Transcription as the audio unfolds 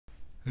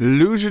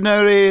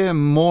Illusionary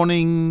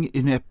morning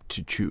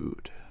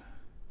ineptitude.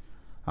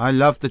 I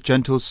love the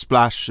gentle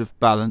splash of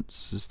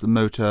balance as the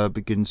motor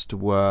begins to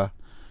whir.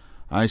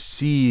 I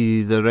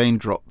see the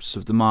raindrops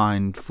of the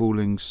mind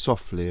falling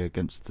softly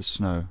against the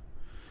snow.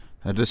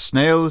 At a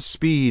snail's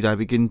speed I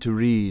begin to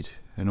read,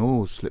 and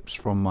all slips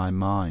from my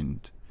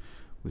mind.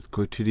 With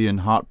quotidian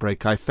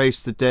heartbreak I face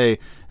the day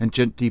and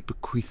gently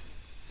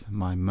bequeath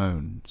my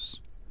moans.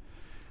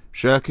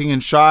 Shirking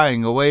and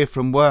shying away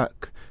from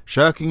work,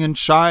 shirking and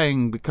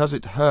shying because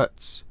it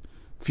hurts.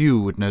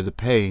 Few would know the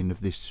pain of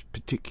this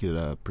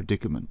particular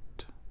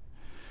predicament.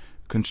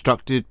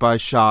 Constructed by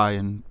shy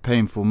and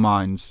painful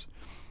minds.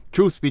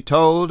 Truth be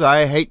told,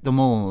 I hate them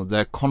all,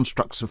 their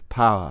constructs of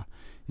power,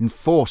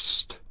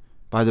 enforced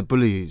by the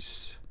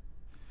bullies.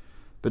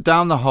 But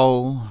down the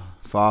hole,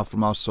 far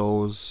from our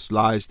souls,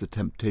 lies the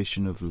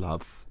temptation of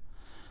love.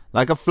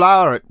 Like a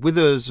flower it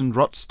withers and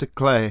rots to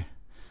clay.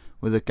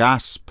 With a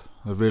gasp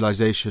of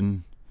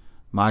realization,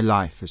 my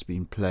life has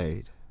been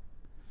played.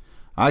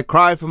 I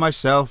cry for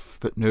myself,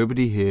 but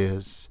nobody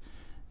hears.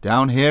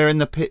 Down here in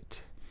the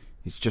pit,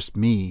 it's just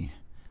me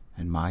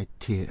and my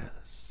tears.